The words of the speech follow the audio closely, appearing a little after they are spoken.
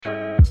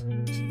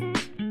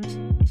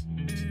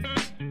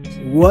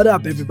What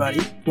up, everybody?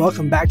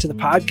 Welcome back to the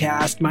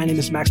podcast. My name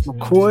is Max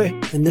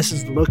McCoy, and this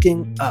is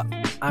Looking Up.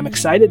 I'm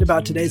excited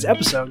about today's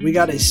episode. We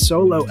got a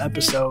solo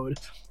episode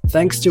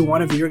thanks to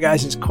one of your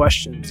guys'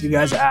 questions. You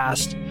guys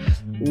asked,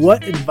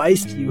 what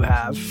advice do you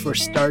have for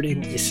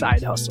starting a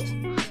side hustle?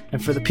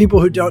 And for the people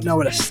who don't know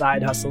what a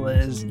side hustle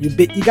is, you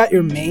got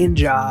your main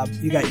job,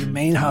 you got your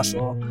main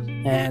hustle,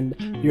 and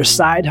your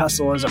side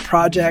hustle is a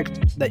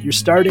project that you're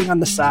starting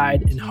on the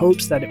side in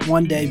hopes that it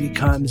one day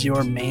becomes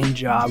your main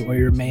job or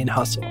your main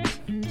hustle.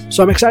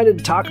 So I'm excited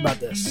to talk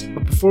about this.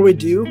 But before we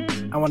do,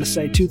 I want to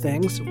say two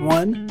things.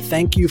 One,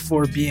 thank you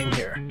for being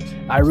here.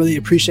 I really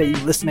appreciate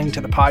you listening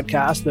to the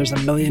podcast. There's a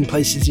million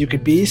places you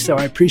could be, so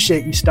I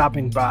appreciate you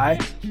stopping by.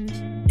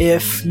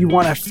 If you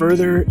want to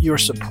further your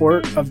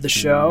support of the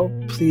show,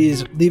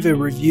 please leave a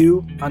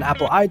review on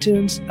Apple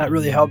iTunes. That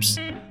really helps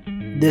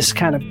this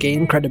kind of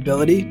gain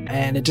credibility,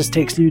 and it just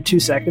takes you 2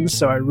 seconds,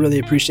 so I really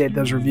appreciate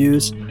those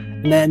reviews.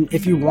 And then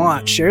if you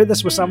want, share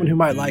this with someone who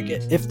might like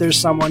it. If there's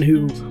someone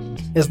who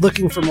is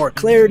looking for more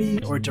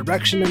clarity or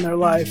direction in their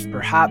life,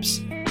 perhaps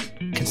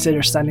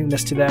consider sending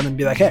this to them and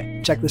be like,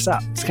 hey, check this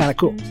out. It's kind of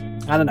cool.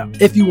 I don't know,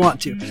 if you want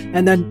to.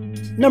 And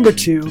then number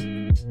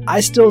 2,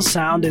 I still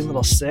sound a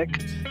little sick.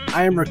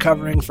 I am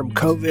recovering from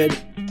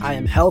COVID. I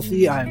am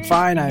healthy. I am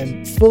fine. I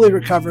am fully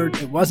recovered.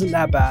 It wasn't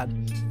that bad.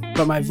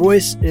 But my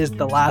voice is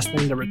the last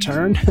thing to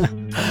return.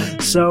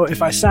 So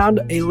if I sound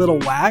a little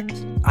whack,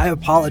 I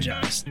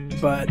apologize.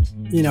 But,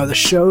 the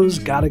show's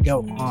got to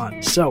go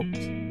on. So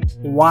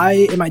why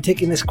am I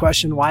taking this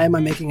question? Why am I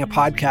making a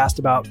podcast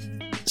about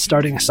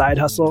starting a side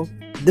hustle?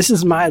 This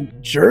is my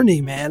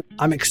journey, man.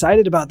 I'm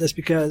excited about this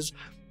because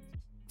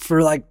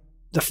for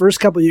the first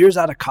couple of years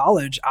out of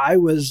college, I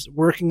was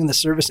working in the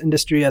service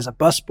industry as a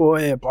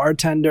busboy, a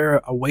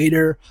bartender, a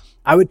waiter.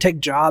 I would take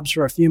jobs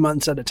for a few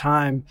months at a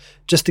time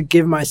just to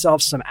give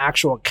myself some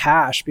actual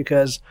cash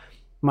because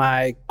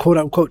my quote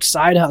unquote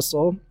side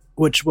hustle,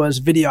 which was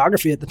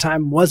videography at the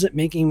time, wasn't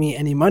making me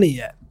any money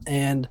yet.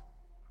 And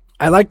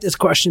I like this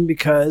question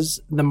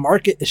because the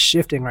market is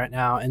shifting right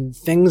now and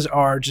things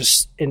are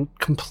just in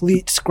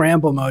complete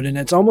scramble mode. And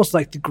it's almost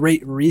like the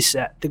great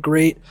reset, the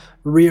great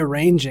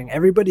rearranging.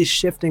 Everybody's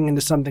shifting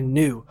into something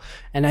new.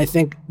 And I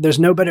think there's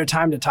no better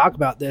time to talk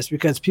about this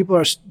because people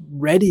are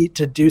ready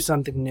to do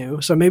something new.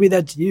 So maybe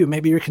that's you.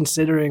 Maybe you're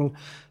considering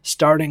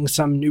starting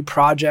some new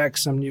project,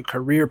 some new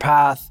career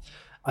path,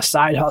 a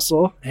side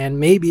hustle. And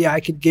maybe I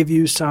could give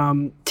you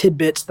some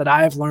tidbits that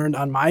I have learned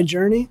on my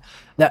journey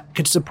that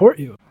could support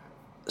you.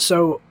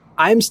 So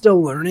I'm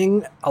still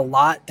learning a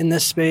lot in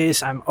this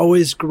space. I'm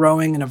always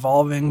growing and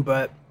evolving,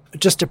 but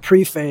just to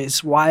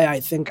preface why I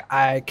think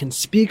I can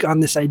speak on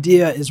this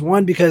idea is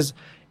one, because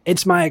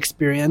it's my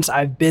experience.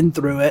 I've been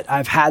through it.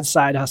 I've had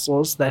side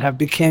hustles that have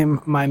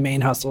become my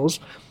main hustles.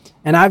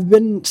 And I've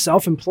been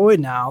self-employed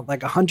now,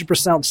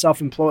 100%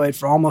 self-employed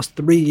for almost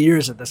 3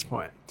 years at this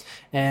point.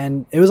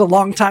 And it was a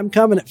long time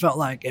coming. It felt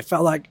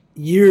like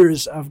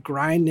years of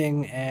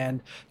grinding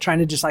and trying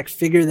to just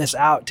figure this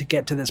out to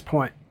get to this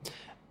point.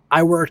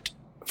 I worked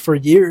for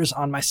years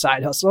on my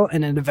side hustle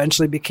and it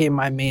eventually became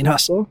my main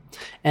hustle.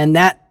 And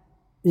that,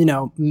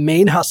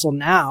 main hustle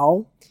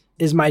now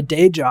is my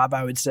day job,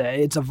 I would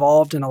say. It's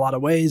evolved in a lot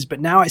of ways,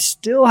 but now I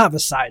still have a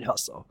side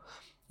hustle.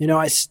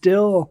 I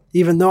still,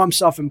 even though I'm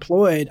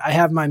self-employed, I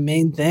have my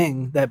main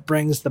thing that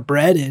brings the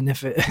bread in,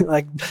 if it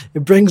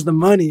it brings the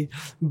money.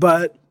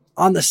 But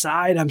on the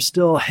side, I'm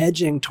still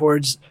hedging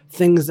towards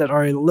things that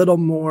are a little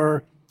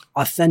more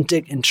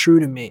authentic and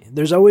true to me.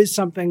 There's always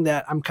something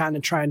that I'm kind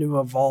of trying to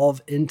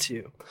evolve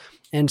into.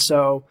 And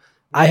so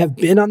I have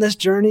been on this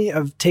journey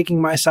of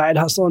taking my side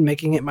hustle and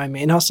making it my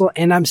main hustle.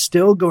 And I'm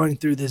still going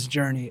through this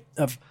journey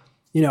of,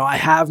 I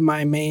have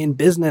my main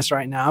business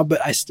right now,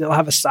 but I still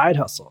have a side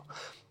hustle.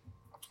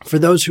 For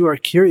those who are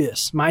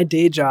curious, my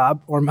day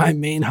job or my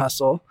main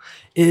hustle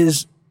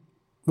is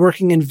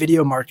working in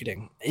video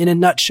marketing. In a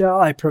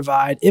nutshell, I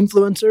provide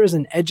influencers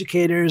and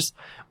educators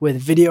with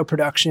video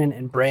production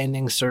and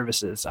branding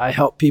services. I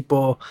help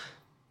people,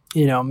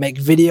 make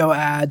video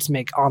ads,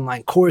 make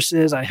online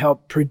courses. I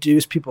help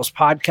produce people's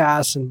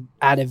podcasts and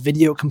add a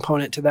video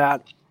component to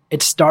that.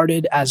 It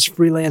started as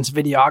freelance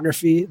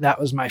videography. That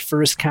was my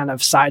first kind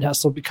of side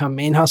hustle become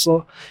main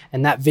hustle.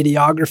 And that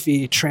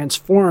videography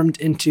transformed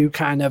into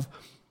kind of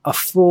a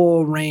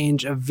full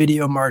range of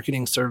video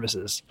marketing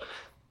services.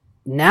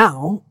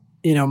 Now,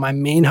 my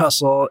main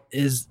hustle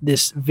is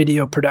this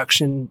video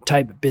production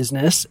type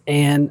business,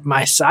 and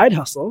my side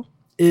hustle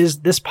is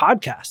this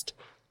podcast.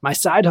 My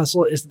side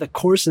hustle is the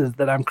courses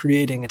that I'm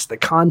creating. It's the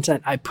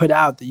content I put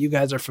out that you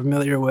guys are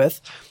familiar with.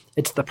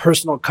 It's the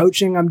personal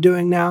coaching I'm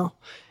doing now.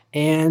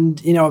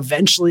 And,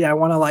 eventually I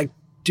want to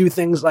do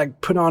things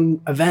like put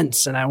on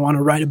events, and I want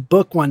to write a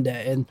book one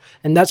day.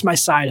 And that's my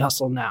side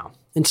hustle now.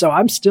 And so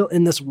I'm still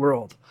in this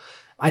world.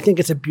 I think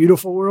it's a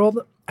beautiful world.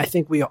 I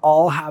think we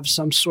all have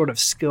some sort of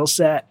skill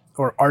set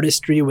or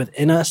artistry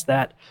within us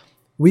that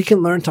we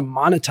can learn to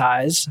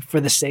monetize for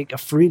the sake of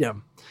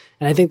freedom.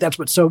 And I think that's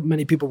what so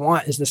many people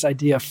want, is this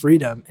idea of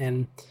freedom.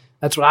 And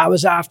That's what I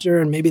was after,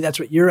 and maybe that's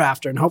what you're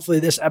after. And hopefully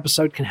this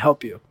episode can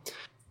help you.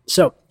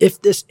 So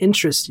if this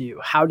interests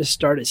you, how to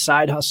start a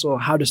side hustle,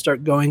 how to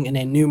start going in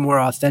a new, more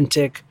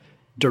authentic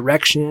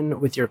direction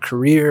with your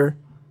career,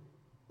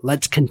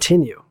 let's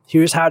continue.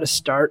 Here's how to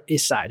start a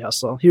side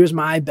hustle. Here's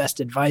my best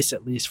advice,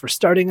 at least, for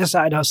starting a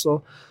side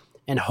hustle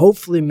and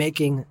hopefully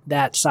making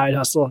that side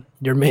hustle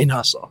your main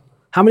hustle.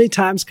 How many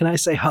times can I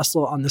say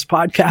hustle on this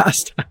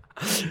podcast?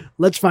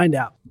 Let's find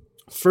out.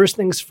 First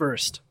things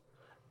first.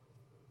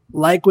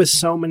 Like with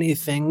so many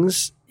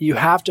things, you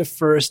have to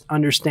first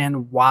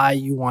understand why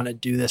you want to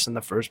do this in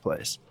the first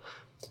place.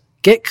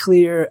 Get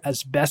clear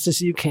as best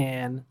as you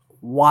can.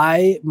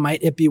 Why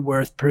might it be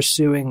worth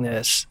pursuing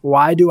this?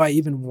 Why do I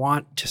even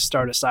want to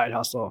start a side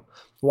hustle?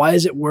 Why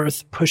is it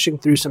worth pushing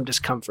through some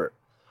discomfort?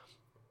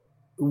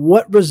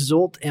 What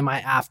result am I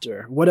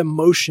after? What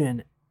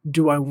emotion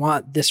do I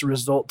want this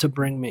result to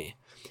bring me?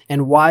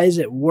 And why is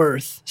it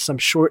worth some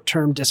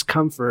short-term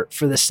discomfort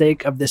for the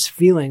sake of this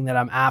feeling that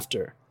I'm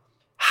after?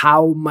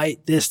 How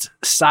might this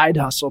side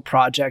hustle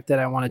project that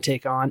I want to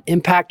take on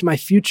impact my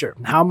future?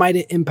 How might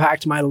it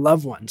impact my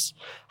loved ones?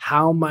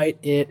 How might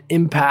it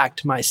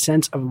impact my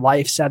sense of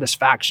life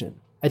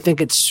satisfaction? I think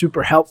it's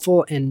super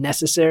helpful and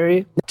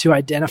necessary to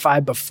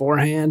identify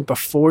beforehand,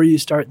 before you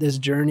start this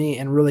journey,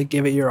 and really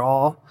give it your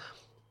all,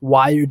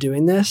 why you're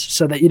doing this,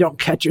 so that you don't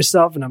catch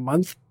yourself in a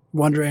month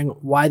wondering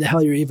why the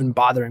hell you're even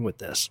bothering with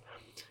this.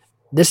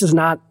 This is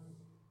not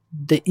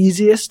the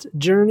easiest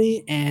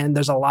journey, and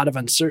there's a lot of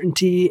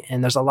uncertainty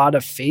and there's a lot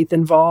of faith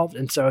involved.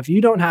 And so if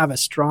you don't have a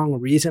strong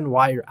reason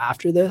why you're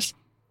after this,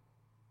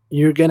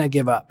 you're going to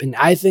give up. And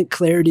I think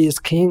clarity is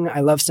king. I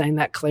love saying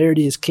that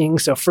clarity is king.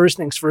 So first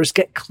things first,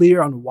 get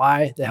clear on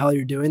why the hell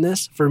you're doing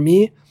this. For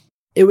me,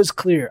 it was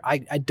clear. I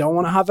don't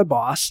want to have a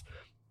boss.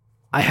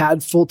 I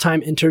had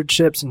full-time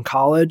internships in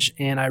college,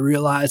 and I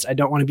realized I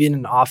don't want to be in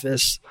an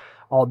office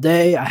all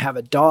day. I have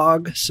a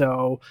dog,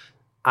 so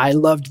I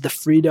loved the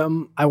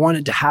freedom. I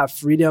wanted to have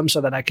freedom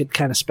so that I could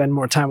kind of spend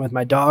more time with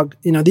my dog.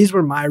 These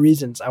were my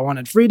reasons. I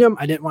wanted freedom.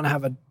 I didn't want to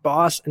have a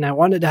boss, and I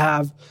wanted to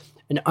have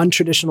an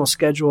untraditional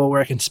schedule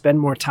where I can spend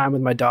more time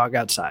with my dog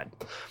outside.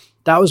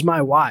 That was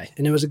my why,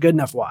 and it was a good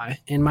enough why.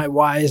 And my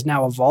why is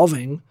now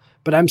evolving,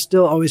 but I'm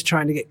still always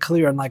trying to get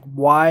clear on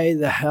why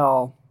the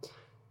hell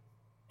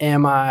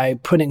am I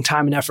putting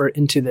time and effort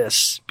into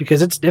this?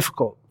 Because it's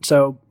difficult.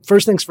 So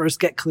first things first,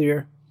 get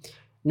clear.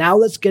 Now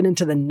let's get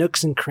into the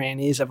nooks and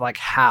crannies of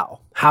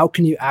how. How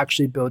can you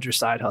actually build your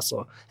side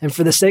hustle? And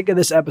for the sake of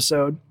this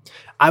episode,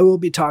 I will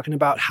be talking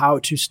about how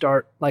to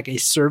start a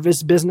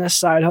service business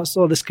side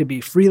hustle. This could be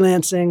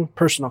freelancing,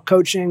 personal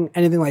coaching,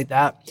 anything like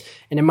that.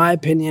 And in my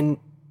opinion,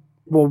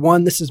 well,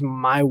 one, this is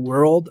my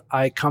world.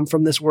 I come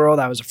from this world.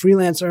 I was a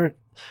freelancer.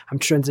 I'm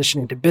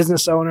transitioning to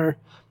business owner,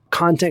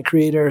 content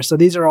creator. So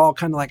these are all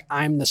kind of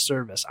I'm the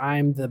service.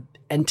 I'm the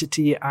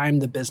entity. I'm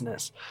the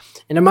business.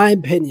 And in my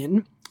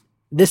opinion,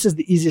 this is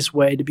the easiest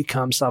way to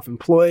become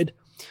self-employed.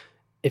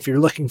 If you're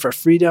looking for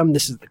freedom,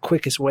 this is the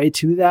quickest way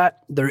to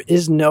that. There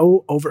is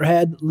no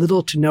overhead,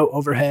 little to no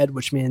overhead,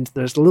 which means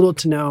there's little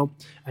to no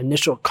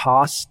initial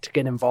cost to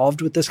get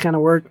involved with this kind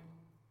of work.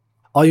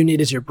 All you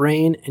need is your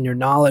brain and your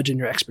knowledge and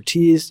your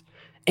expertise.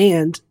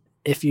 And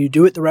if you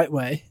do it the right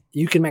way,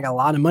 you can make a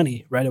lot of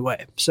money right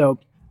away. So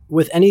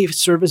with any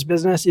service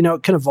business,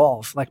 it can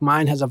evolve.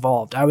 Mine has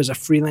evolved. I was a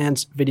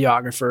freelance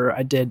videographer.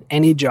 I did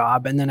any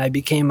job, and then I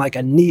became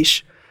a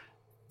niche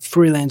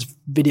freelance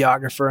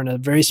videographer in a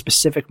very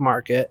specific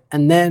market.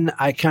 And then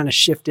I kind of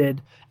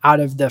shifted out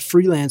of the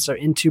freelancer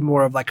into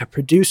more of a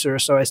producer.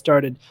 So I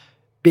started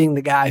being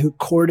the guy who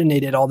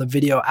coordinated all the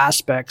video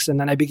aspects. And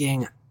then I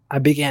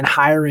began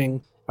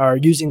hiring or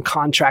using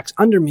contracts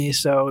under me.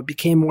 So it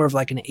became more of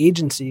an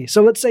agency.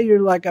 So let's say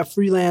you're a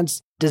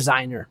freelance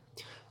designer.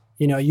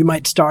 You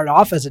might start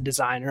off as a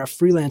designer, a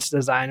freelance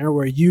designer,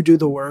 where you do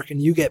the work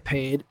and you get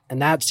paid, and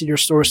that's your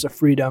source of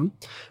freedom.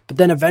 But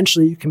then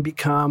eventually you can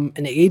become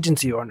an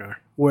agency owner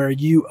where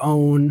you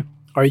own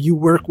or you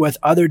work with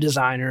other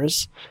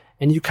designers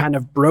and you kind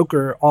of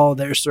broker all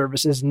their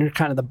services, and you're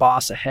kind of the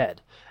boss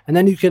ahead. And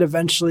then you could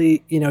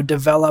eventually,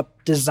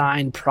 develop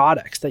design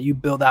products that you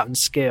build out and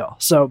scale.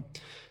 So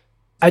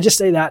I just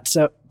say that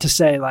to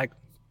say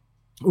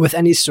with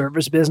any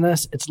service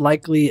business, it's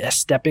likely a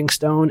stepping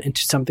stone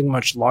into something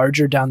much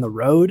larger down the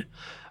road,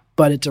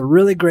 but it's a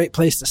really great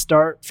place to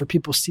start for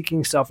people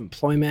seeking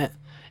self-employment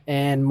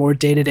and more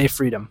day-to-day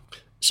freedom.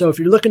 So if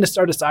you're looking to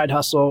start a side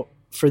hustle,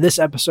 for this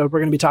episode, we're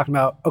going to be talking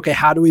about, okay,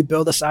 how do we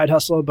build a side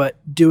hustle, but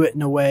do it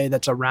in a way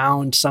that's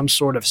around some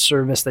sort of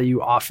service that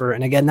you offer.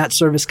 And again, that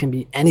service can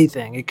be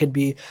anything. It could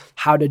be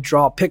how to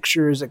draw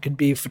pictures. It could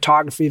be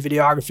photography,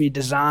 videography,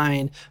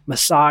 design,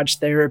 massage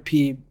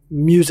therapy,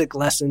 music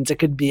lessons. It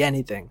could be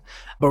anything.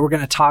 But we're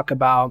going to talk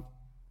about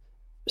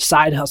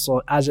side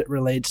hustle as it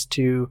relates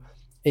to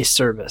a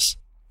service.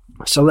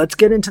 So let's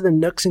get into the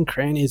nooks and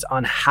crannies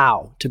on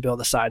how to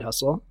build a side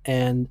hustle.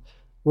 And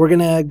we're going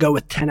to go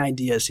with 10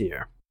 ideas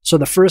here. So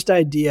the first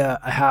idea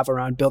I have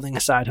around building a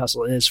side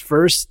hustle is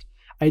first,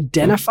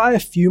 identify a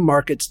few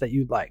markets that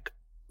you like.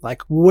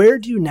 Like, where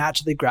do you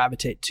naturally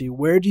gravitate to?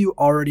 Where do you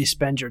already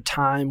spend your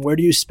time? Where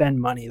do you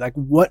spend money? Like,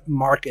 what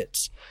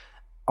markets?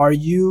 Are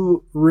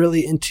you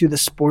really into the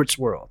sports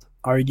world?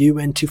 Are you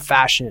into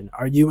fashion?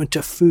 Are you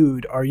into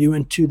food? Are you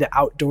into the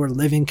outdoor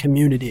living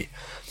community?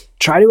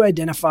 Try to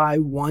identify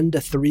 1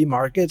 to 3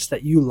 markets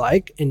that you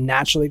like and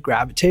naturally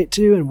gravitate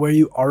to and where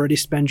you already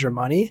spend your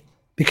money,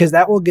 because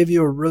that will give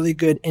you a really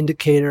good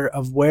indicator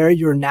of where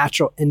your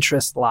natural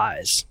interest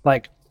lies.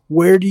 Like,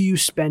 where do you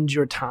spend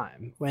your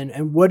time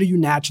and what are you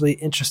naturally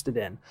interested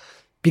in?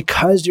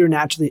 Because you're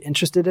naturally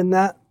interested in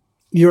that,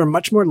 you're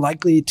much more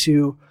likely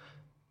to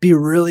be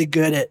really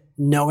good at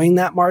knowing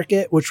that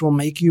market, which will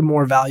make you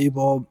more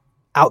valuable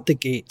out the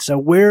gate. So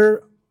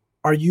where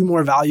are you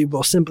more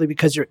valuable simply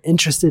because you're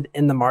interested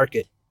in the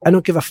market? I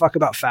don't give a fuck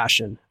about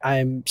fashion.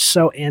 I'm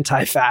so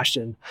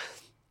anti-fashion.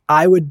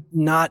 I would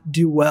not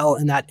do well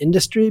in that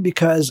industry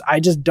because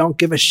I just don't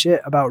give a shit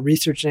about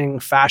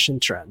researching fashion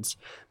trends.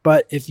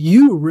 But if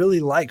you really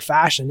like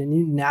fashion and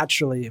you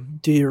naturally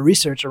do your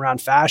research around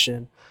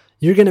fashion,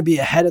 you're going to be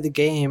ahead of the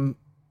game,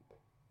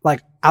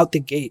 like out the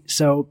gate.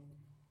 So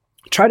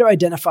try to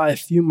identify a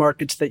few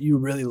markets that you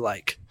really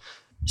like.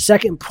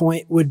 Second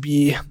point would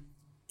be,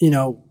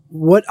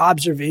 what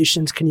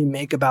observations can you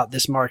make about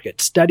this market?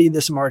 Study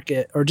this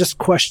market or just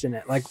question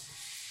it. Like,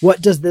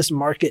 what does this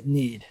market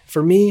need?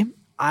 For me,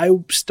 I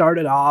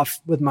started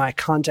off with my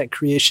content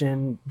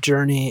creation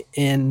journey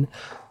in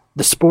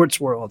the sports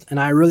world, and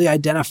I really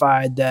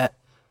identified that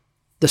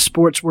the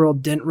sports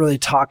world didn't really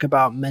talk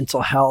about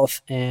mental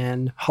health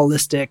and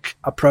holistic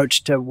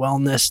approach to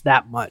wellness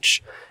that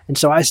much. And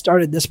so I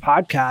started this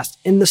podcast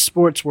in the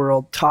sports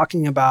world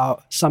talking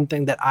about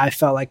something that I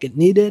felt like it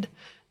needed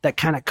that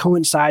kind of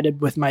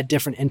coincided with my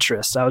different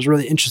interests. I was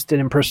really interested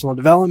in personal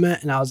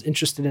development and I was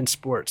interested in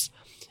sports.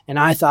 And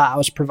I thought I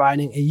was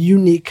providing a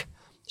unique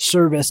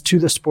service to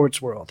the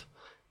sports world.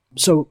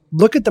 So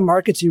look at the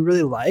markets you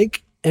really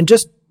like and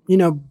just,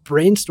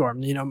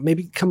 brainstorm,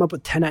 maybe come up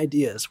with 10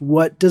 ideas.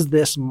 What does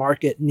this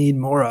market need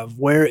more of?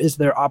 Where is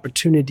there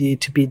opportunity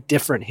to be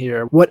different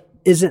here? What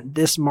isn't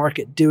this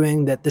market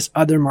doing that this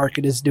other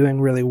market is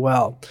doing really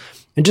well?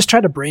 And just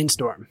try to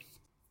brainstorm.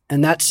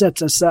 And that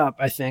sets us up,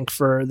 I think,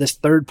 for this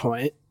third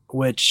point,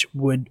 which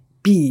would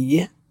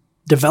be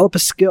develop a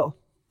skill.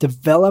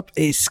 Develop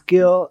a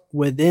skill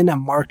within a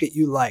market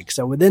you like.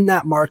 So within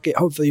that market,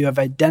 hopefully you have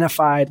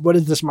identified what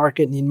does this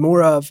market need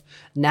more of.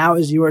 Now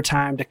is your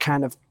time to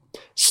kind of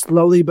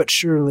slowly but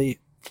surely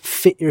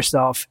fit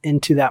yourself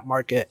into that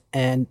market,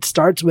 and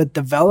starts with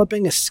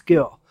developing a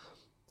skill.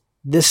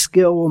 This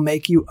skill will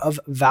make you of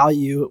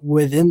value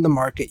within the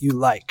market you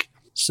like.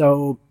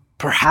 So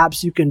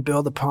perhaps you can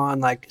build upon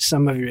like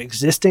some of your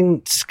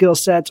existing skill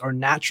sets or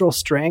natural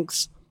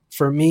strengths.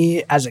 For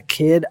me, as a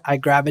kid, I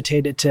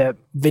gravitated to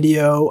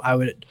video. I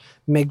would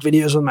make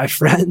videos with my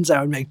friends.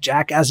 I would make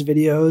jackass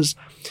videos.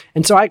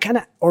 And so I kind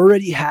of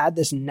already had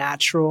this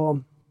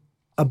natural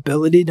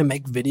ability to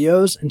make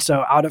videos. And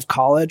so out of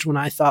college, when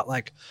I thought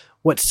like,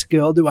 what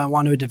skill do I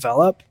want to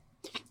develop?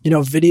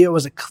 Video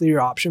was a clear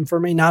option for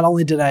me. Not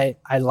only did I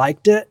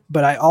liked it,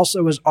 but I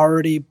also was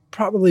already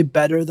probably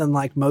better than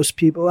like most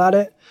people at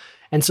it.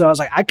 And so I was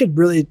like, I could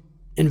really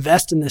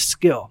invest in this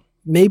skill.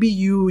 Maybe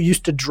you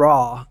used to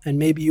draw and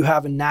maybe you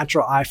have a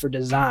natural eye for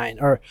design,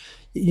 or,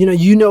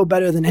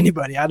 better than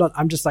anybody.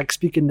 I'm just like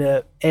speaking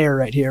to air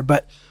right here,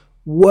 but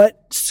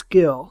what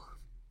skill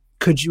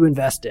could you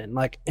invest in?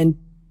 Like, and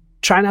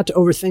try not to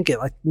overthink it.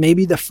 Like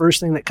maybe the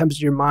first thing that comes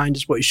to your mind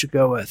is what you should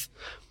go with.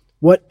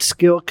 What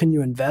skill can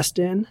you invest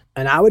in?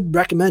 And I would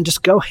recommend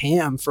just go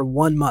ham for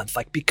 1 month,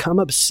 like become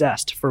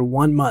obsessed for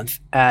 1 month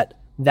at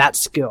that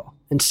skill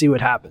and see what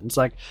happens.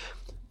 Like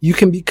you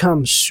can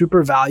become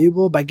super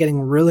valuable by getting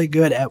really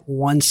good at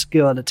one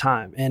skill at a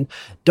time. And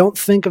don't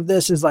think of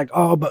this as like,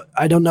 oh, but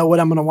I don't know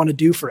what I'm going to want to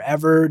do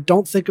forever.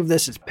 Don't think of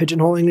this as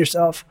pigeonholing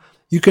yourself.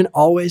 You can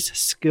always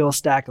skill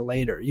stack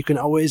later. You can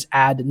always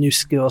add new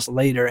skills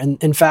later.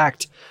 And in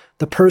fact,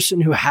 the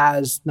person who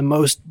has the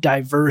most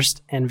diverse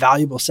and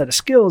valuable set of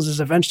skills is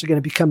eventually going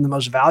to become the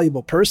most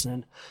valuable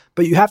person.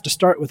 But you have to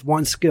start with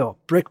one skill.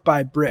 Brick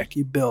by brick,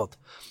 you build.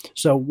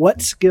 So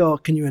what skill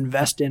can you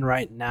invest in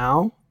right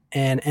now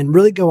and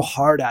really go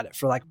hard at it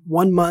for like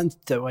 1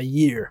 month to a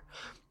year?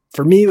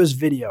 For me, it was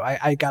video.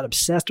 I got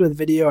obsessed with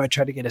video. I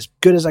tried to get as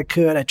good as I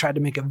could. I tried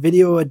to make a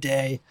video a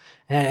day.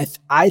 And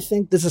I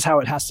think this is how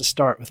it has to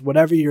start with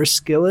whatever your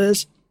skill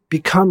is.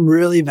 Become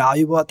really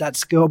valuable at that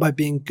skill by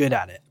being good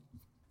at it.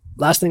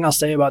 Last thing I'll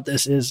say about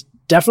this is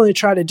definitely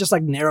try to just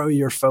like narrow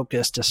your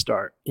focus to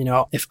start.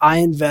 If I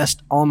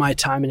invest all my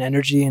time and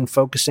energy in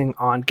focusing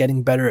on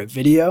getting better at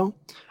video,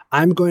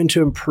 I'm going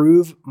to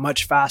improve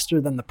much faster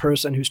than the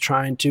person who's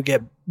trying to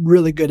get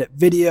really good at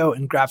video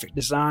and graphic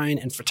design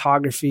and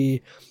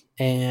photography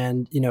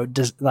and,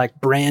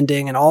 like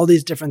branding and all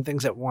these different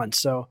things at once.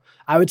 So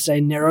I would say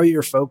narrow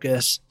your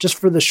focus just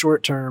for the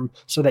short term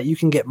so that you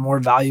can get more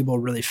valuable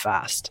really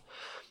fast.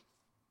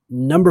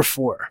 Number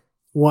 4,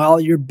 while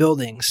you're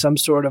building some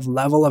sort of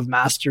level of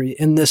mastery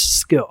in this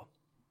skill,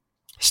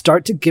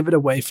 start to give it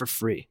away for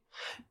free.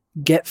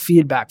 get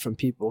feedback from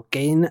people,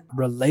 gain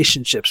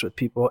relationships with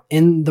people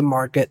in the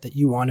market that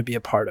you want to be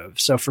a part of.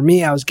 So for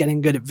me, I was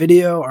getting good at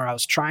video, or I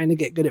was trying to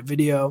get good at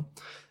video.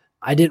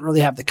 I didn't really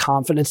have the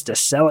confidence to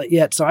sell it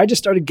yet. So I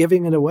just started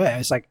giving it away. I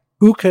was like,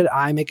 who could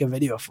I make a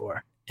video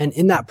for? And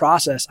in that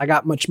process, I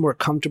got much more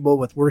comfortable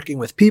with working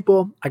with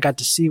people. I got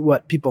to see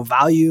what people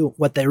value,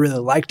 what they really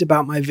liked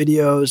about my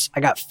videos. I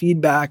got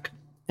feedback,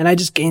 and I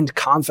just gained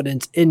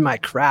confidence in my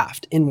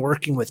craft, in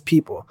working with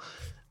people.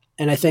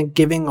 And I think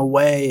giving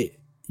away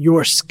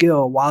your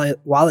skill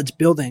while it's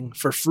building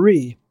for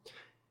free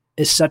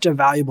is such a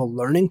valuable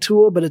learning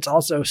tool, but it's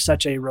also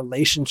such a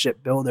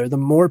relationship builder. The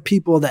more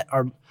people that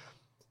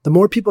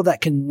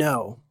can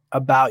know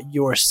about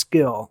your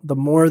skill, the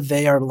more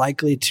they are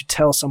likely to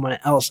tell someone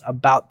else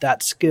about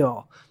that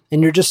skill.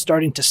 And you're just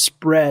starting to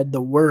spread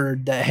the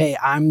word that, hey,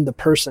 I'm the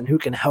person who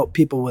can help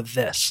people with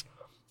this.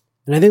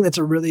 And I think that's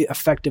a really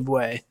effective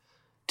way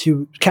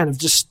to kind of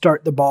just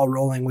start the ball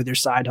rolling with your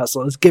side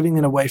hustle, is giving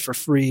it away for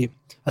free,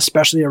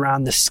 especially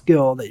around the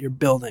skill that you're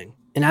building.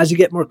 And as you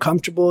get more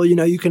comfortable,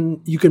 you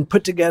can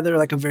put together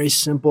like a very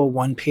simple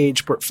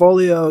one-page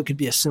portfolio. It could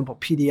be a simple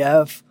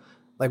PDF.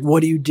 Like,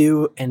 what do you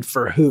do and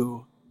for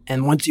who?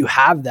 And once you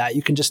have that,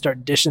 you can just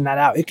start dishing that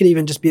out. It could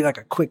even just be like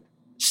a quick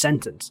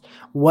sentence.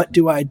 What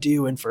do I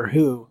do and for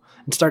who?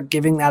 And start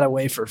giving that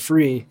away for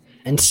free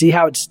and see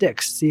how it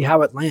sticks, see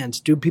how it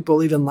lands. Do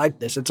people even like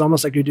this? It's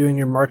almost like you're doing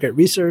your market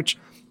research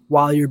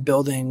while you're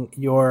building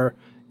your,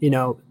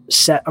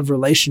 set of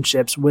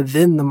relationships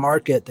within the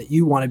market that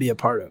you want to be a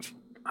part of.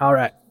 All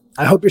right.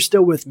 I hope you're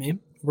still with me.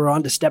 We're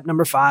on to step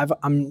number 5.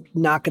 I'm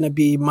not going to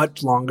be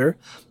much longer.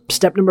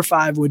 Step number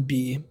 5 would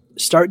be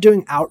start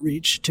doing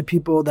outreach to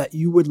people that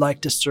you would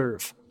like to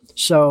serve.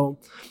 So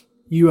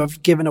you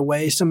have given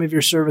away some of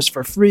your service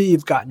for free.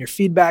 You've gotten your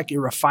feedback.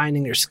 You're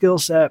refining your skill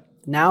set.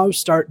 Now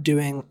start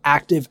doing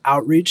active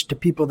outreach to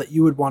people that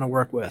you would want to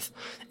work with,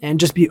 and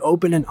just be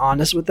open and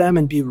honest with them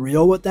and be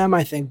real with them.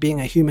 I think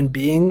being a human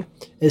being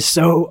is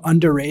so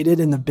underrated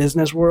in the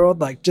business world.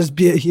 Like, just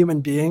be a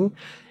human being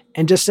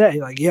and just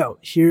say like, yo,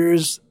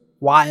 here's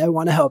why I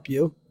want to help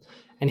you.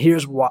 And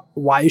here's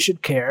why you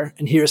should care.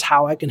 And here's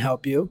how I can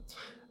help you.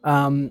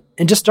 And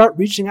just start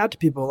reaching out to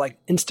people. Like,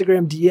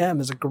 Instagram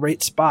DM is a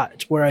great spot.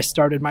 It's where I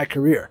started my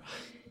career.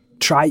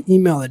 Try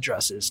email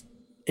addresses.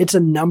 It's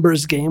a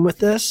numbers game with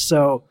this.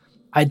 So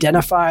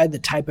identify the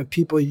type of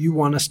people you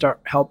want to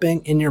start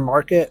helping in your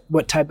market.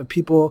 What type of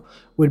people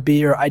would be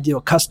your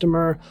ideal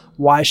customer?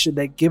 Why should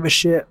they give a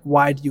shit?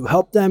 Why do you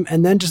help them?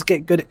 And then just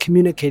get good at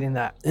communicating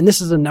that. And this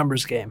is a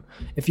numbers game.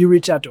 If you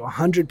reach out to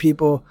 100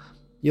 people,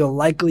 you'll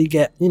likely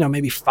get,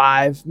 maybe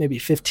 5, maybe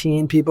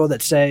 15 people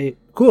that say,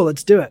 cool,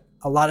 let's do it.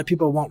 A lot of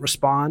people won't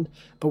respond.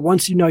 But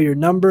once you know your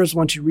numbers,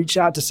 once you reach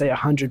out to say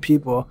 100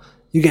 people,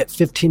 you get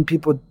 15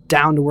 people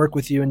down to work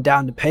with you and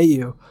down to pay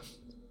you.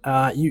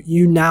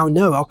 You now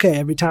know, okay,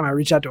 every time I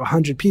reach out to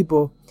 100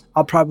 people,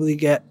 I'll probably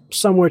get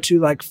somewhere to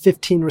like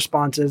 15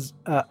 responses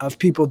of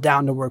people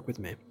down to work with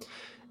me.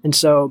 And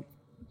so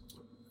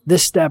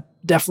this step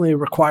definitely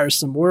requires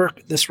some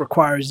work. This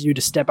requires you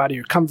to step out of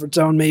your comfort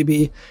zone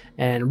maybe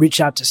and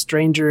reach out to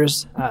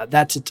strangers.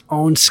 That's its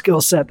own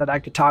skill set that I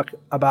could talk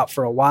about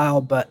for a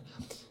while. But,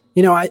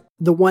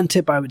 the one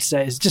tip I would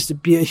say is just to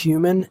be a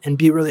human and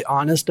be really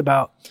honest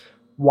about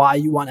why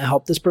you want to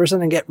help this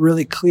person, and get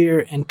really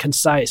clear and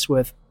concise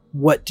with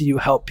what do you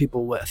help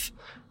people with,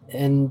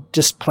 and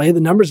just play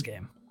the numbers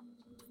game.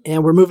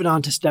 And we're moving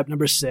on to step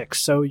number 6.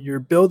 So you're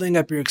building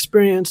up your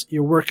experience.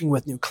 You're working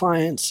with new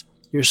clients.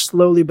 You're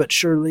slowly but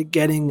surely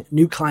getting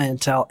new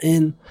clientele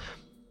in.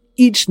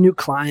 Each new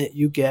client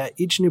you get,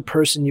 each new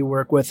person you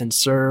work with and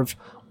serve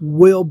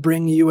will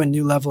bring you a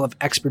new level of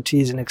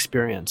expertise and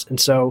experience.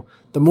 And so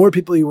the more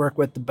people you work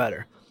with, the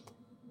better.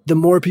 The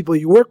more people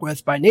you work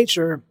with by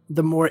nature,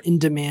 the more in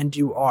demand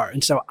you are.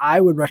 And so I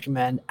would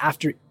recommend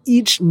after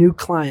each new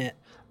client,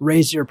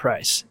 raise your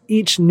price.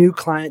 Each new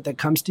client that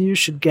comes to you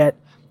should get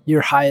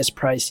your highest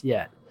price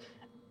yet.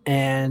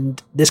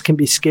 And this can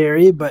be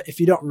scary, but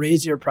if you don't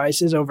raise your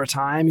prices over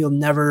time, you'll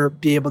never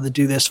be able to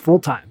do this full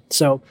time.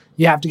 So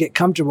you have to get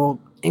comfortable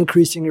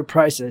increasing your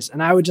prices.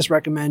 And I would just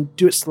recommend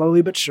do it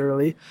slowly but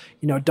surely.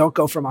 Don't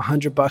go from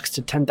 $100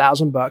 to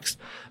 $10,000,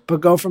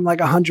 but go from like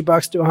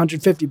 $100 to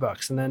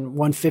 $150, and then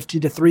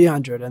 $150 to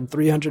 $300, and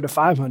 $300 to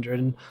 $500.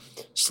 And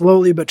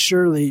slowly but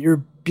surely,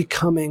 you're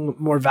becoming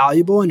more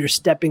valuable, and you're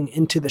stepping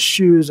into the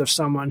shoes of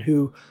someone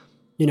who,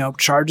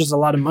 charges a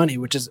lot of money,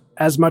 which is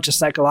as much a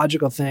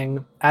psychological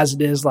thing as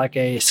it is like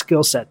a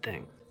skill set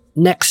thing.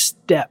 Next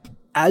step.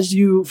 As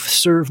you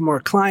serve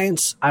more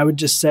clients, I would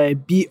just say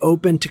be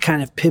open to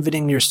kind of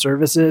pivoting your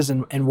services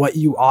and what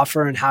you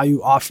offer and how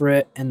you offer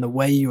it and the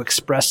way you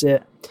express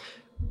it.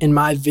 In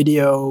my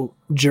video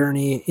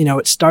journey,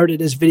 it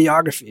started as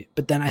videography,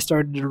 but then I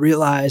started to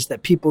realize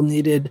that people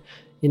needed,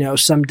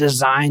 some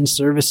design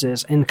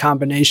services in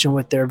combination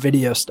with their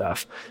video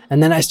stuff.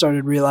 And then I started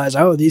to realize,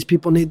 these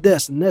people need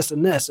this and this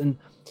and this.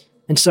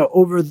 And And so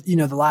over,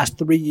 the last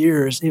 3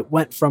 years, it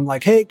went from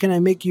like, hey, can I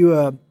make you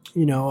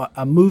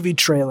a movie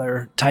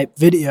trailer type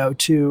video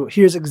to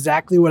here's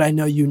exactly what I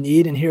know you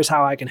need and here's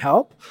how I can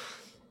help.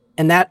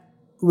 And that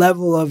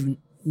level of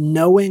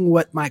knowing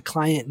what my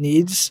client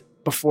needs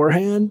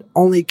beforehand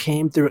only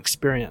came through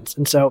experience.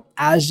 And so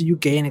as you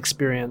gain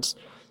experience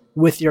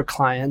with your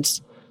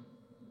clients,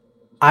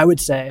 I would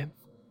say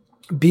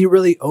be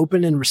really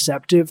open and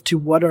receptive to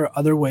what are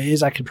other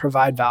ways I can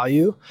provide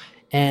value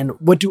and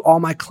what do all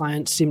my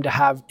clients seem to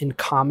have in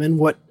common?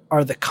 What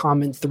are the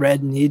common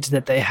thread needs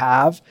that they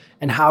have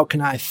and how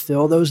can I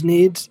fill those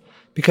needs?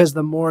 Because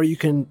the more you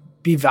can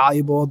be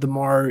valuable, the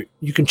more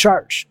you can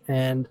charge.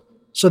 And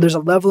so there's a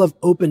level of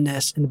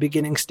openness in the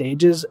beginning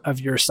stages of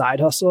your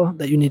side hustle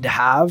that you need to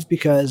have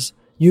because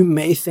you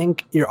may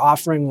think you're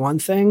offering one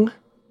thing,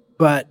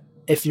 but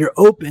if you're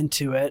open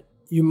to it,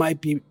 you might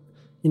be,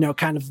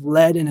 kind of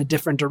led in a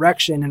different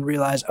direction and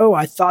realize, oh,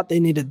 I thought they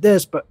needed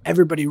this, but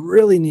everybody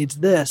really needs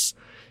this.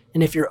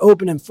 And if you're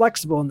open and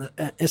flexible,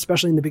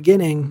 especially in the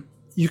beginning,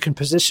 you can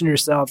position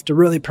yourself to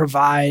really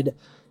provide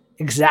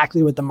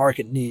exactly what the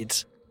market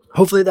needs.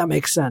 Hopefully that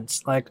makes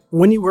sense. Like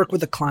when you work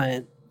with a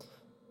client,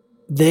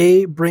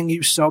 they bring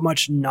you so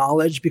much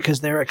knowledge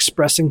because they're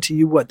expressing to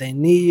you what they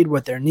need,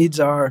 what their needs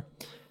are.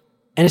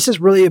 And it's just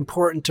really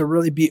important to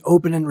really be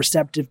open and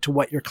receptive to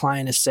what your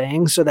client is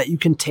saying so that you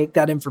can take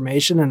that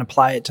information and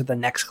apply it to the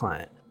next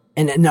client.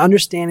 And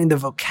understanding the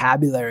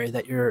vocabulary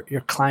that your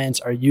clients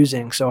are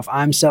using. So if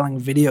I'm selling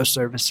video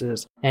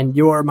services and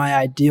you're my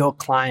ideal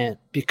client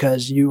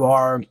because you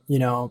are,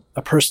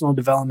 a personal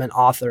development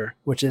author,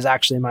 which is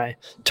actually my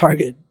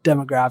target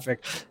demographic.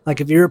 Like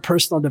if you're a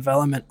personal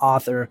development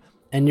author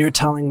and you're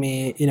telling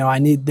me, I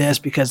need this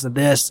because of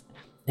this,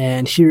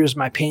 and here's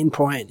my pain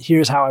point,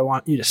 here's how I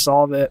want you to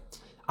solve it.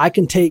 I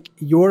can take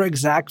your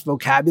exact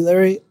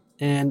vocabulary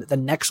and the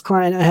next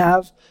client I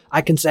have,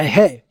 I can say,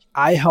 hey,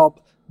 I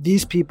help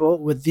these people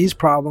with these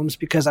problems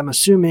because I'm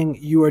assuming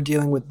you are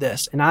dealing with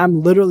this. And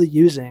I'm literally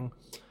using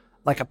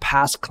like a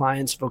past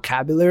client's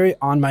vocabulary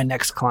on my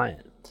next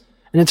client.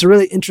 And it's a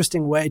really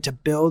interesting way to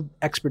build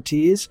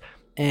expertise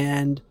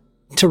and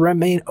to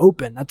remain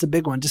open. That's a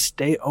big one. Just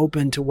stay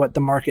open to what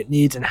the market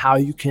needs and how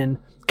you can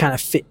kind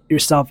of fit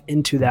yourself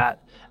into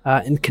that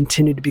and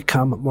continue to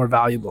become more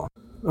valuable.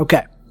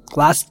 Okay.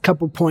 Last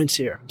couple points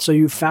here. So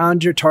you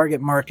found your target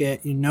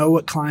market. You know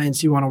what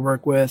clients you want to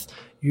work with.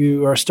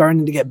 You are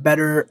starting to get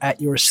better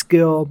at your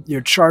skill. You're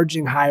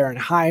charging higher and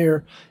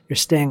higher. You're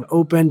staying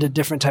open to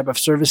different type of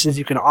services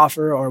you can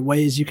offer or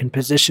ways you can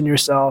position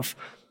yourself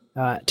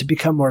to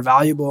become more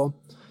valuable.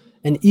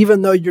 And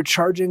even though you're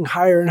charging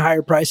higher and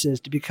higher prices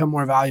to become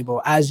more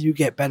valuable as you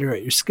get better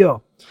at your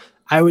skill,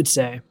 I would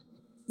say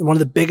one of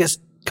the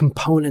biggest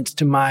components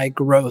to my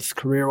growth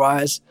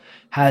career-wise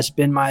has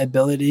been my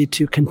ability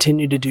to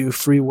continue to do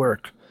free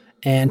work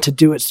and to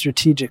do it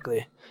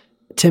strategically.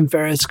 Tim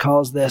Ferriss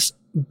calls this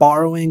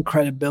borrowing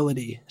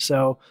credibility.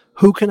 So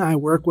who can I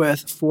work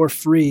with for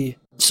free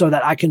so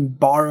that I can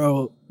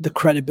borrow the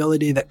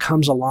credibility that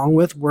comes along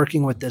with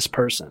working with this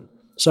person?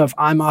 So if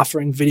I'm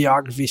offering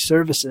videography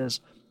services,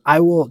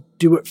 I will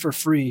do it for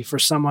free for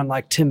someone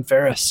like Tim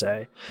Ferriss,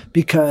 say,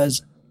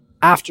 because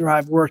after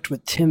I've worked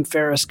with Tim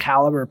Ferriss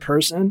caliber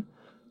person,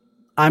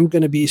 I'm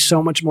going to be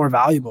so much more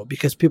valuable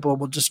because people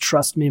will just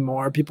trust me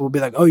more. People will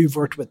be like, oh, you've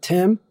worked with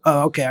Tim?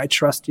 Oh, okay, I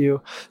trust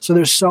you. So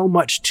there's so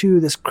much to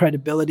this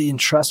credibility and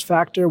trust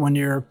factor when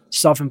you're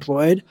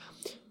self-employed.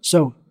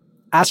 So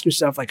ask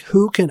yourself, like,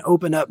 who can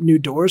open up new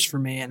doors for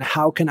me and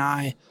how can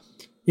I,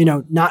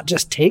 not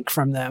just take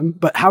from them,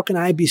 but how can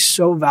I be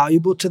so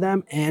valuable to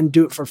them and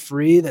do it for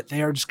free that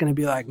they are just going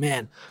to be like,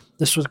 man,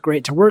 this was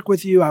great to work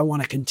with you. I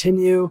want to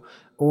continue.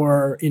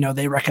 Or,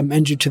 they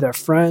recommend you to their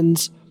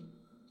friends.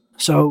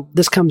 So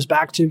this comes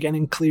back to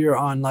getting clear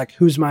on like,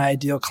 who's my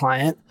ideal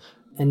client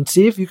and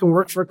see if you can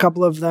work for a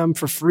couple of them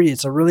for free.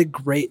 It's a really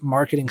great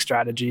marketing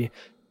strategy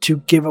to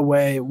give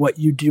away what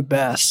you do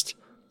best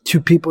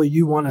to people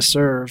you want to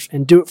serve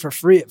and do it for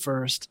free at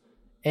first.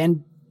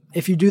 And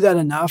if you do that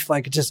enough,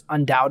 like it's just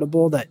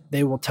undoubtable that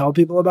they will tell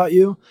people about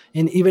you.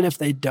 And even if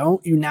they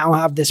don't, you now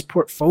have this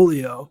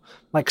portfolio.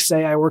 Like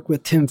say I work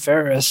with Tim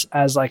Ferriss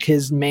as like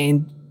his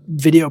main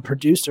video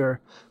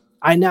producer.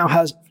 I now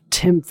have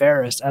Tim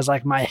Ferriss as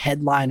like my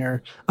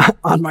headliner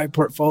on my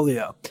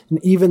portfolio. And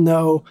even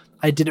though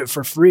I did it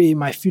for free,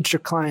 my future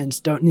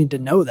clients don't need to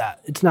know that.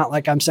 It's not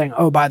like I'm saying,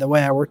 oh, by the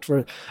way, I worked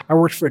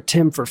for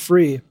Tim for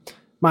free.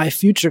 My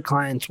future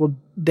clients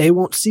they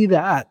won't see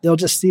that. They'll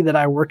just see that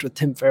I worked with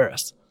Tim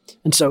Ferriss.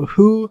 And so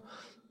who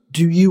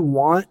do you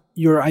want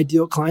your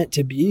ideal client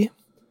to be?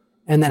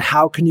 And then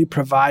how can you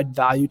provide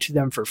value to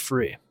them for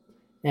free?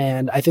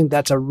 And I think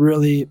that's a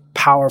really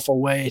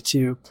powerful way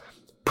to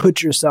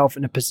put yourself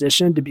in a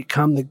position to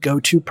become the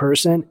go-to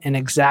person in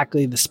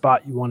exactly the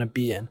spot you want to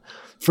be in.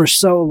 For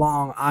so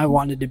long, I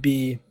wanted to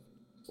be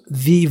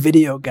the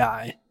video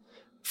guy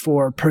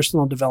for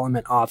personal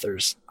development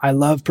authors. I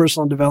love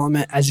personal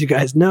development, as you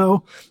guys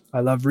know. I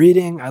love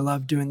reading. I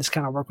love doing this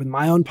kind of work with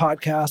my own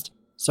podcast.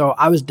 So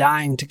I was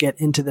dying to get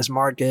into this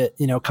market,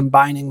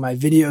 combining my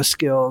video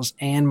skills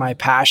and my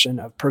passion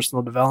of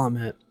personal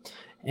development.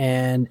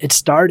 And it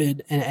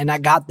started and I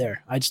got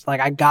there.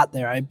 I got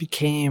there. I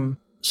became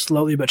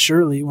slowly but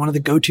surely one of the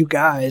go-to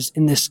guys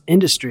in this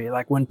industry.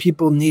 Like when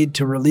people need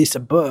to release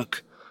a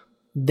book,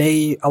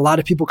 a lot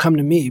of people come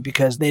to me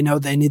because they know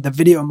they need the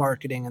video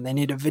marketing and they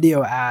need a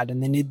video ad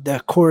and they need the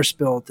course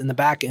built in the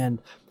back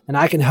end. And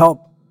I can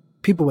help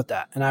people with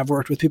that. And I've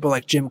worked with people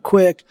like Jim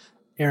Quick,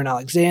 Aaron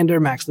Alexander,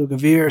 Max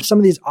Lugavere, some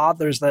of these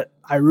authors that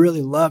I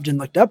really loved and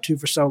looked up to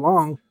for so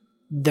long.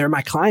 They're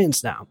my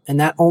clients now. And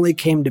that only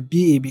came to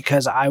be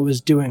because I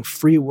was doing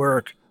free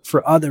work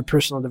for other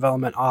personal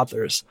development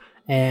authors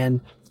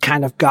and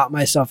kind of got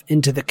myself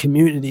into the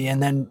community.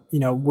 And then,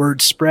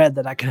 word spread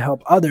that I could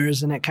help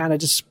others. And it kind of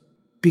just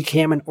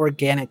became an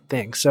organic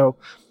thing. So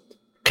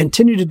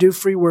continue to do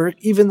free work,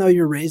 even though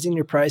you're raising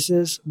your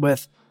prices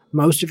with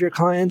most of your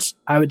clients.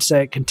 I would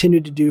say continue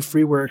to do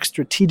free work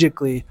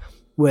strategically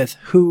with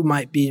who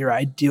might be your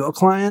ideal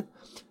client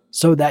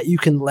so that you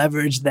can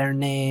leverage their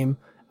name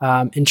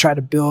and try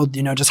to build,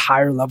 just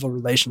higher level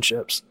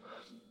relationships.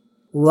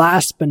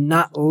 Last but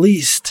not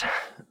least,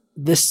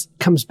 this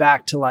comes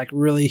back to like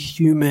really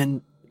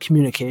human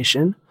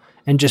communication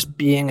and just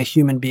being a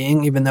human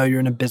being, even though you're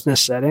in a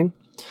business setting.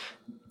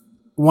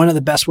 One of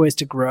the best ways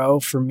to grow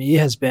for me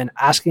has been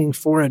asking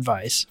for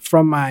advice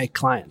from my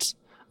clients.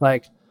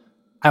 Like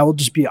I will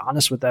just be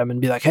honest with them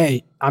and be like,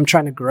 hey, I'm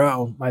trying to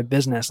grow my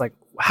business. Like,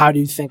 how do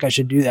you think I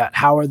should do that?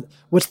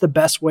 What's the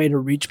best way to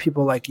reach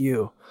people like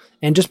you?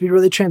 And just be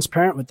really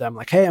transparent with them.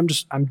 Like, hey, I'm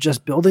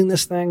just building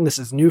this thing. This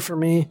is new for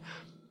me,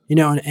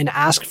 and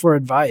ask for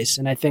advice.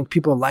 And I think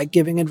people like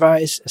giving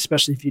advice,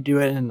 especially if you do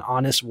it in an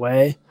honest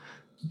way.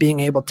 Being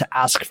able to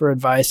ask for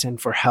advice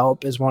and for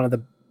help is one of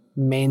the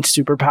main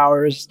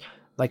superpowers.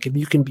 Like if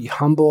you can be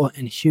humble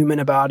and human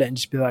about it and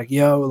just be like,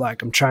 yo,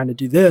 like I'm trying to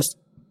do this.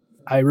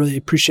 I really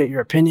appreciate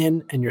your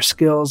opinion and your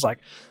skills. Like,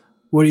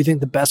 what do you think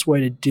the best way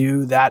to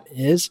do that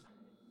is?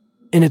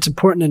 And it's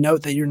important to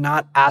note that you're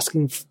not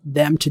asking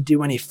them to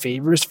do any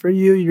favors for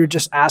you. You're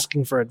just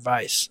asking for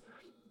advice.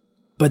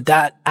 But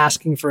that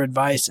asking for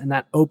advice and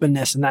that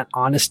openness and that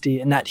honesty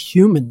and that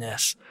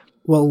humanness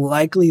will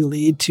likely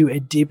lead to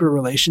a deeper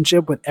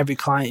relationship with every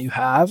client you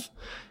have.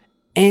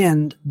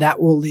 And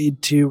that will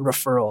lead to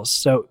referrals.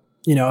 So,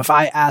 if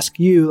I ask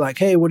you like,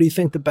 hey, what do you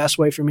think the best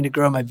way for me to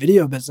grow my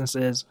video business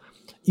is?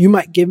 You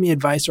might give me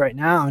advice right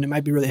now and it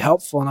might be really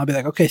helpful. And I'll be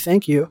like, okay,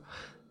 thank you.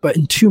 But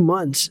in 2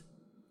 months,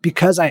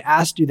 because I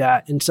asked you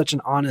that in such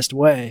an honest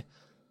way,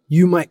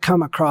 you might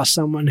come across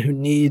someone who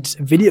needs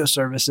video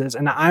services.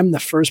 And I'm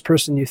the first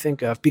person you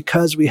think of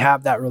because we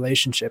have that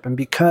relationship. And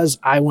because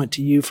I went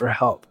to you for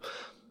help,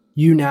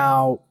 you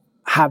now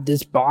have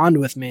this bond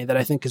with me that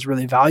I think is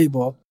really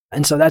valuable.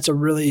 And so that's a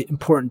really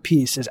important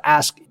piece is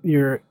ask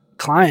your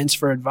clients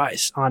for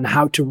advice on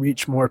how to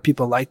reach more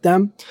people like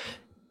them.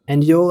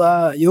 And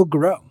you'll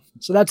grow.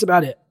 So that's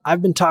about it.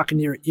 I've been talking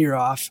your ear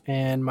off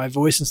and my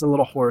voice is a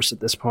little hoarse at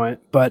this point,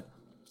 but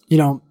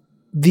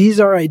these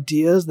are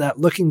ideas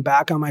that looking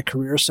back on my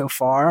career so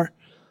far,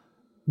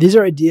 these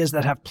are ideas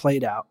that have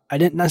played out. I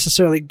didn't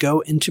necessarily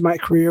go into my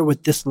career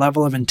with this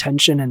level of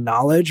intention and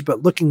knowledge,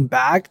 but looking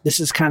back, this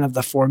is kind of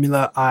the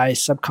formula I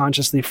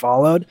subconsciously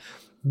followed.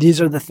 These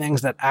are the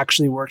things that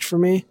actually worked for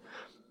me.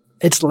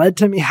 It's led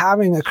to me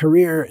having a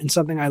career in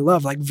something I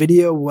love. Like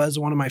video was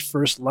one of my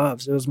first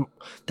loves. It was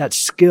that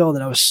skill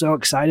that I was so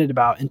excited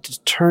about, and to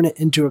turn it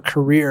into a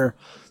career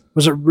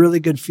was a really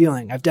good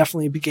feeling. I've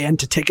definitely began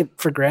to take it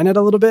for granted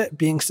a little bit,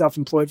 being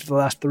self-employed for the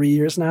last 3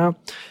 years now.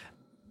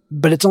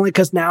 But it's only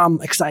because now I'm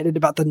excited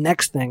about the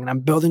next thing and I'm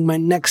building my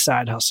next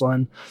side hustle.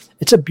 And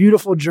it's a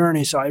beautiful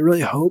journey. So I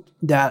really hope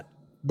that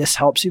this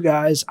helps you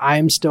guys.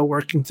 I'm still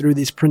working through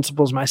these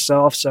principles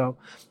myself. So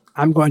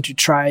I'm going to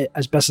try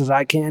as best as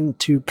I can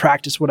to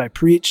practice what I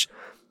preach.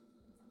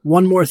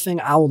 One more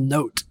thing I'll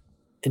note,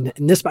 and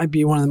this might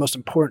be one of the most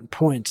important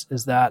points,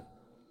 is that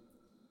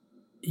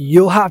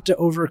you'll have to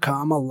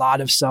overcome a lot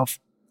of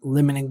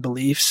self-limiting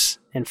beliefs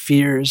and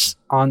fears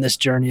on this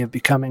journey of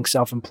becoming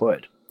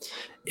self-employed.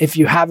 If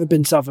you haven't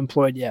been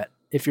self-employed yet,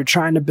 if you're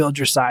trying to build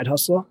your side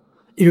hustle,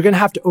 you're going to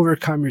have to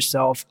overcome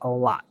yourself a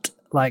lot.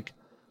 Like,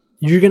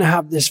 you're going to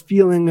have this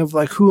feeling of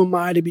like, who am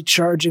I to be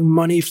charging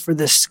money for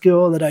this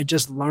skill that I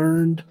just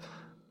learned?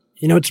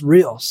 It's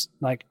real.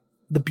 Like,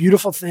 the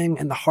beautiful thing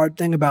and the hard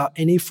thing about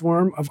any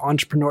form of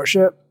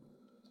entrepreneurship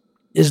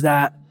is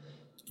that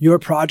your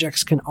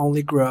projects can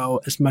only grow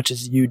as much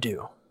as you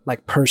do,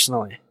 like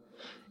personally.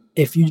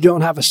 If you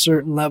don't have a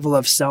certain level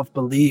of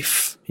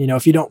self-belief,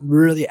 if you don't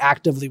really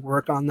actively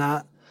work on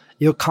that,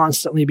 you'll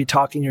constantly be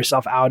talking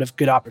yourself out of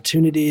good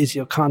opportunities.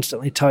 You'll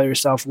constantly tell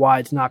yourself why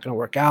it's not going to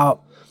work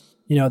out.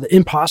 The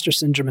imposter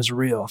syndrome is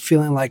real.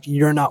 Feeling like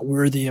you're not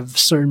worthy of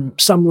some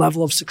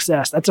level of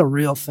success. That's a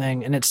real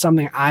thing. And it's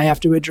something I have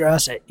to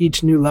address at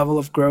each new level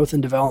of growth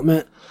and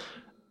development.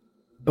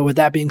 But with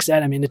that being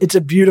said, it's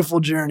a beautiful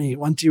journey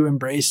once you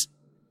embrace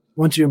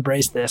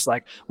this.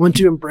 Like, once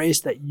you embrace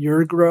that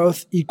your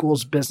growth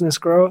equals business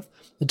growth,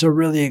 it's a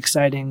really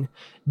exciting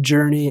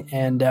journey.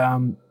 And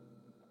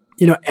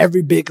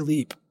every big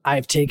leap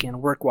I've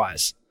taken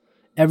work-wise,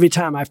 every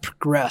time I've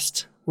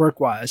progressed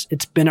work-wise,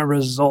 it's been a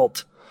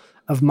result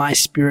of my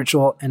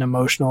spiritual and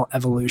emotional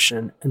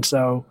evolution. And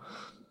so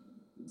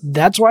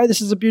that's why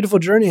this is a beautiful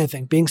journey, I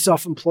think. Being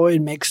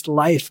self-employed makes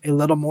life a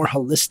little more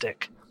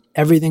holistic.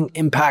 Everything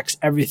impacts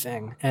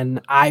everything.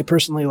 And I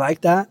personally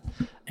like that.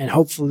 And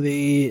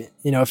hopefully,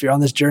 if you're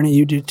on this journey,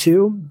 you do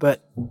too.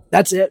 But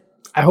that's it.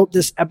 I hope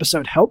this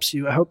episode helps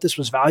you. I hope this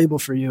was valuable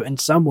for you in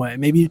some way.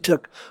 Maybe you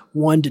took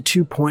 1 to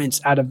 2 points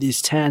out of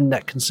these 10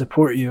 that can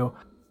support you.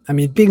 I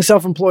mean, being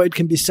self-employed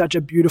can be such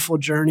a beautiful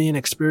journey and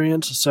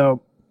experience.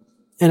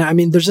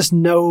 There's just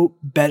no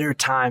better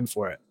time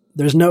for it.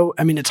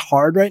 It's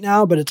hard right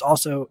now, but it's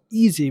also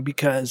easy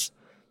because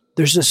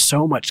there's just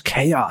so much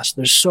chaos.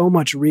 There's so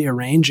much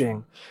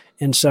rearranging.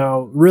 And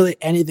so really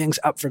anything's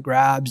up for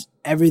grabs.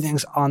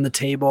 Everything's on the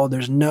table.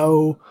 There's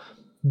no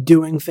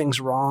doing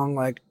things wrong.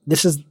 Like,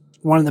 this is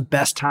one of the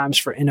best times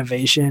for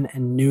innovation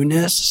and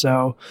newness.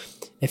 So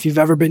if you've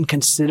ever been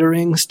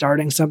considering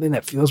starting something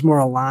that feels more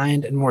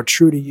aligned and more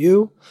true to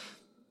you,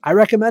 I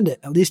recommend it.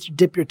 At least you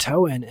dip your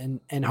toe in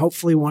and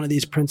hopefully one of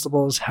these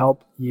principles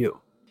help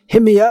you.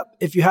 Hit me up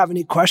if you have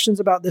any questions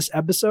about this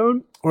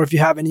episode, or if you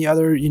have any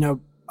other,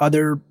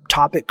 other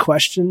topic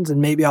questions,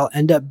 and maybe I'll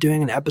end up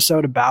doing an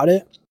episode about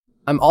it.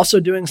 I'm also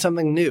doing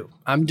something new.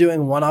 I'm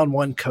doing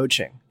one-on-one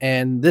coaching,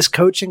 and this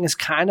coaching is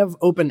kind of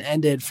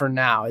open-ended for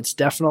now. It's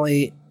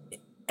definitely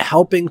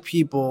helping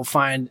people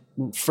find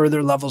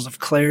further levels of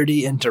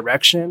clarity and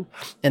direction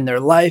in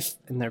their life,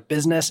 in their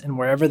business, and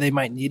wherever they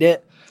might need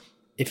it.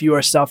 If you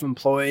are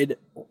self-employed,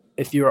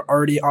 if you're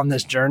already on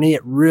this journey,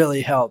 it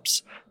really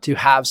helps to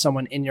have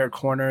someone in your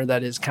corner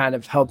that is kind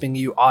of helping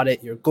you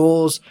audit your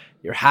goals,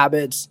 your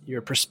habits,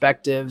 your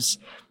perspectives,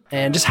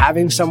 and just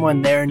having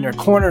someone there in your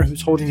corner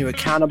who's holding you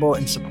accountable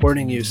and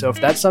supporting you. So if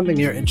that's something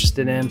you're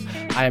interested in,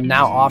 I am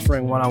now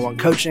offering one-on-one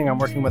coaching. I'm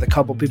working with a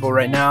couple people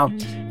right now,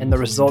 and the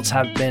results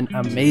have been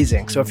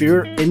amazing. So if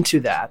you're into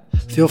that,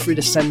 feel free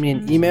to send me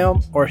an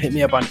email or hit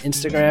me up on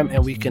Instagram,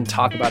 and we can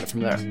talk about it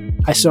from there.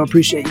 I so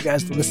appreciate you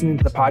guys listening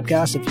to the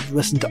podcast. If you've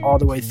listened to all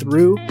the way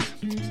through,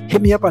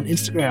 hit me up on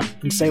Instagram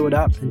and say what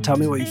up and tell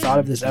me what you thought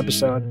of this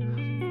episode.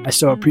 I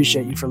so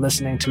appreciate you for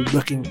listening to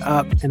Looking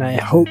Up, and I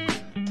hope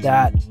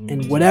that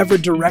in whatever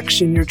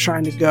direction you're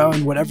trying to go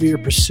and whatever you're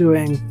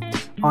pursuing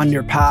on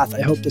your path,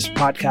 I hope this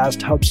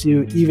podcast helps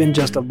you even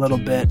just a little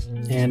bit.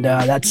 And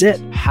that's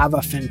it. Have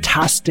a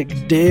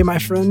fantastic day, my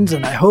friends.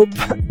 And I hope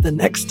the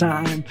next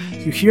time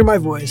you hear my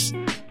voice,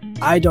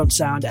 I don't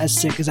sound as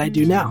sick as I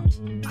do now.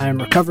 I am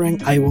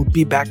recovering. I will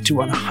be back to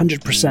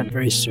 100%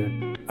 very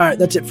soon. All right,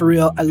 that's it for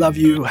real. I love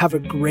you. Have a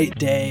great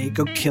day.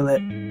 Go kill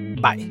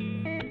it. Bye.